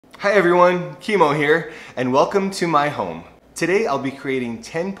Hi everyone, Kimo here, and welcome to my home. Today I'll be creating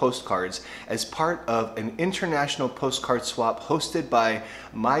 10 postcards as part of an international postcard swap hosted by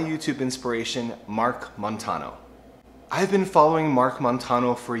my YouTube inspiration, Mark Montano. I've been following Mark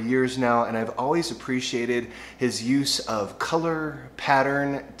Montano for years now, and I've always appreciated his use of color,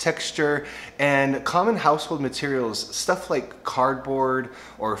 pattern, texture, and common household materials, stuff like cardboard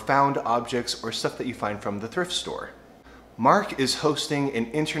or found objects or stuff that you find from the thrift store. Mark is hosting an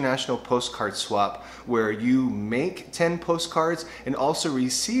international postcard swap where you make 10 postcards and also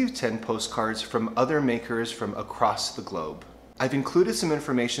receive 10 postcards from other makers from across the globe. I've included some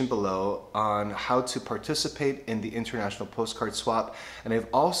information below on how to participate in the international postcard swap, and I've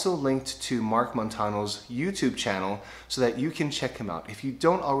also linked to Mark Montano's YouTube channel so that you can check him out. If you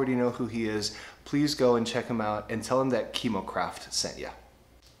don't already know who he is, please go and check him out and tell him that Kimo Craft sent you.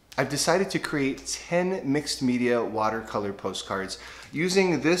 I've decided to create 10 mixed media watercolor postcards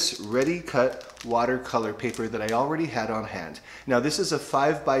using this ready-cut watercolor paper that I already had on hand. Now this is a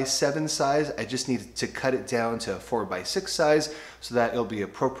 5x7 size. I just need to cut it down to a 4x6 size so that it'll be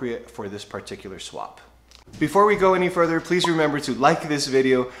appropriate for this particular swap. Before we go any further, please remember to like this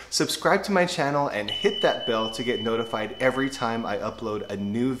video, subscribe to my channel, and hit that bell to get notified every time I upload a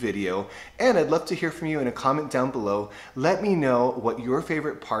new video. And I'd love to hear from you in a comment down below. Let me know what your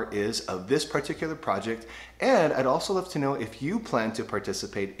favorite part is of this particular project, and I'd also love to know if you plan to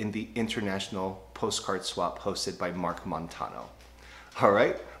participate in the international postcard swap hosted by Mark Montano. All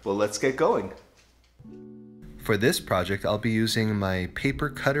right, well, let's get going. For this project, I'll be using my paper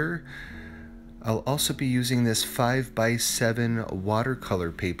cutter. I'll also be using this 5x7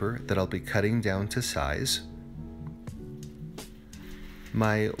 watercolor paper that I'll be cutting down to size.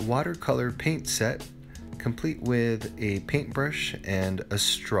 My watercolor paint set, complete with a paintbrush and a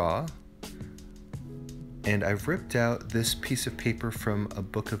straw. And I've ripped out this piece of paper from a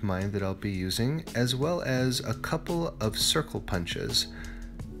book of mine that I'll be using, as well as a couple of circle punches.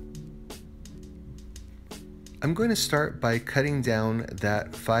 I'm going to start by cutting down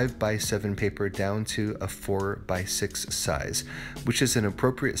that 5x7 paper down to a 4x6 size, which is an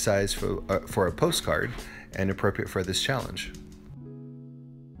appropriate size for a postcard and appropriate for this challenge.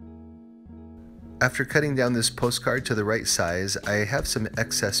 After cutting down this postcard to the right size, I have some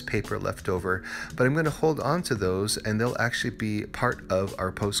excess paper left over, but I'm going to hold on to those and they'll actually be part of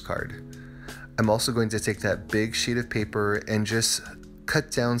our postcard. I'm also going to take that big sheet of paper and just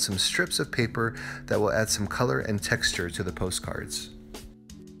cut down some strips of paper that will add some color and texture to the postcards.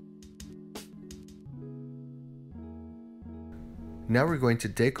 Now we're going to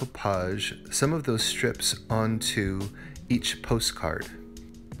decoupage some of those strips onto each postcard.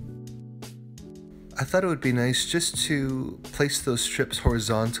 I thought it would be nice just to place those strips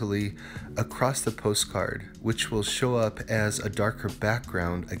horizontally across the postcard, which will show up as a darker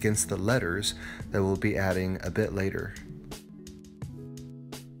background against the letters that we'll be adding a bit later.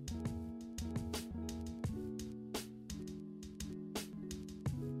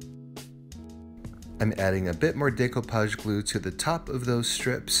 I'm adding a bit more decoupage glue to the top of those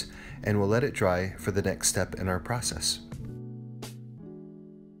strips, and we'll let it dry for the next step in our process.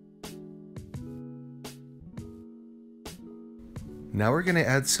 Now we're going to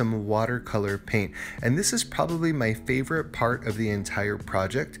add some watercolor paint, and this is probably my favorite part of the entire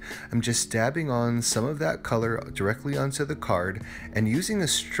project. I'm just dabbing on some of that color directly onto the card, and using a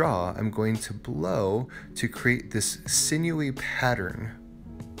straw, I'm going to blow to create this sinewy pattern.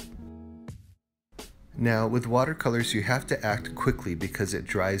 Now, with watercolors, you have to act quickly because it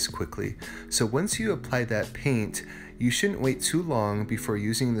dries quickly. So once you apply that paint, you shouldn't wait too long before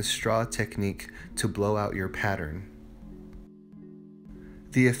using the straw technique to blow out your pattern.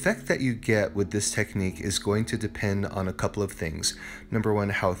 The effect that you get with this technique is going to depend on a couple of things. Number one,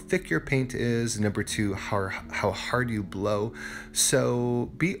 how thick your paint is. Number two, how hard you blow.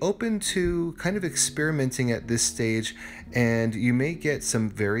 So be open to kind of experimenting at this stage, and you may get some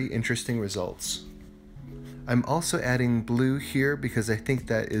very interesting results. I'm also adding blue here because I think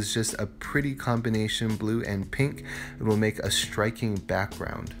that is just a pretty combination, blue and pink. It will make a striking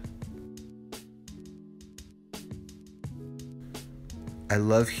background. I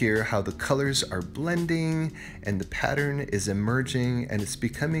love here how the colors are blending and the pattern is emerging, and it's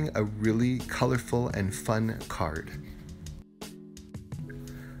becoming a really colorful and fun card.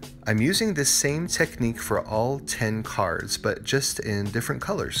 I'm using this same technique for all 10 cards, but just in different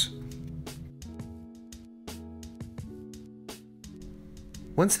colors.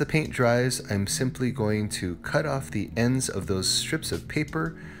 Once the paint dries, I'm simply going to cut off the ends of those strips of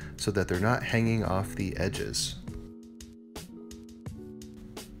paper so that they're not hanging off the edges.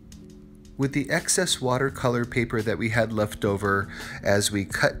 With the excess watercolor paper that we had left over as we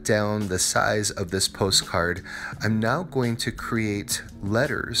cut down the size of this postcard, I'm now going to create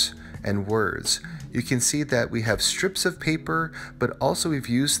letters and words. You can see that we have strips of paper, but also we've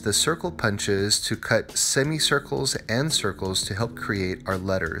used the circle punches to cut semicircles and circles to help create our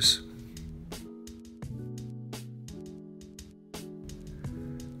letters.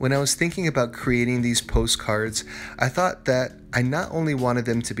 When I was thinking about creating these postcards, I thought that I not only wanted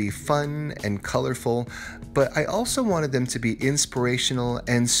them to be fun and colorful, but I also wanted them to be inspirational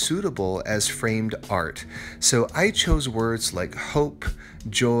and suitable as framed art. So I chose words like hope,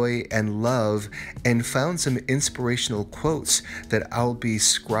 joy, and love, and found some inspirational quotes that I'll be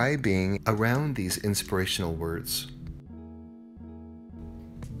scribing around these inspirational words.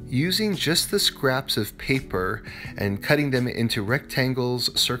 Using just the scraps of paper and cutting them into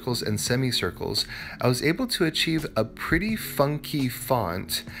rectangles, circles, and semicircles, I was able to achieve a pretty funky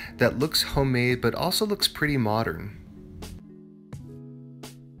font that looks homemade but also looks pretty modern.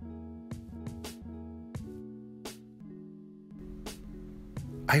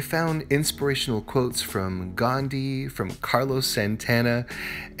 I found inspirational quotes from Gandhi, from Carlos Santana,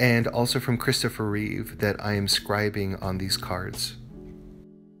 and also from Christopher Reeve that I am scribing on these cards.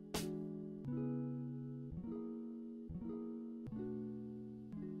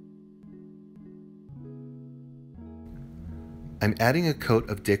 I'm adding a coat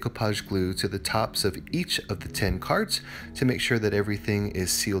of decoupage glue to the tops of each of the 10 cards to make sure that everything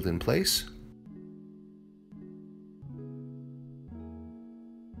is sealed in place.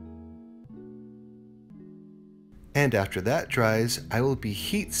 And after that dries, I will be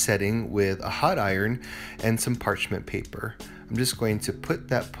heat setting with a hot iron and some parchment paper. I'm just going to put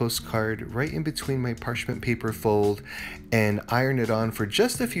that postcard right in between my parchment paper fold and iron it on for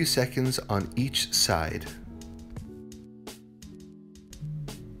just a few seconds on each side.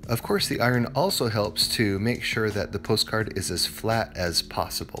 Of course, the iron also helps to make sure that the postcard is as flat as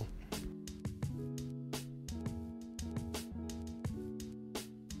possible.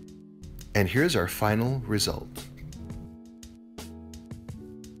 And here's our final result.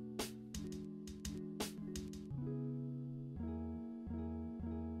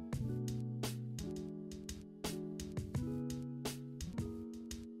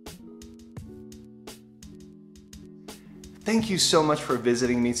 Thank you so much for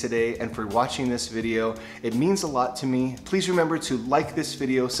visiting me today and for watching this video. It means a lot to me. Please remember to like this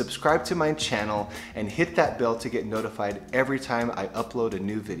video, subscribe to my channel, and hit that bell to get notified every time I upload a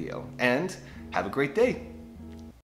new video. And have a great day.